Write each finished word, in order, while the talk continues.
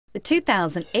The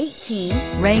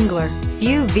 2018 Wrangler.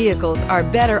 Few vehicles are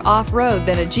better off-road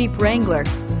than a Jeep Wrangler.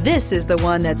 This is the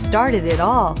one that started it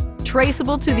all.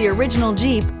 Traceable to the original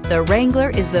Jeep, the Wrangler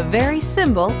is the very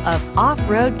symbol of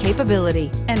off-road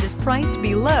capability and is priced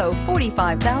below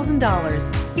 $45,000.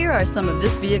 Here are some of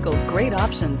this vehicle's great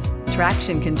options: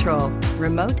 traction control,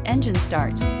 remote engine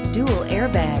start, dual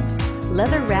airbags,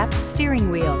 leather-wrapped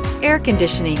steering wheel, air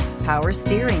conditioning, power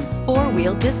steering,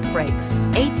 four-wheel disc brakes,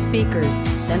 8 speakers,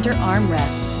 center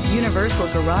armrest, universal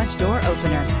garage door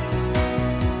opener.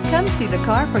 Come see the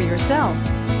car for yourself.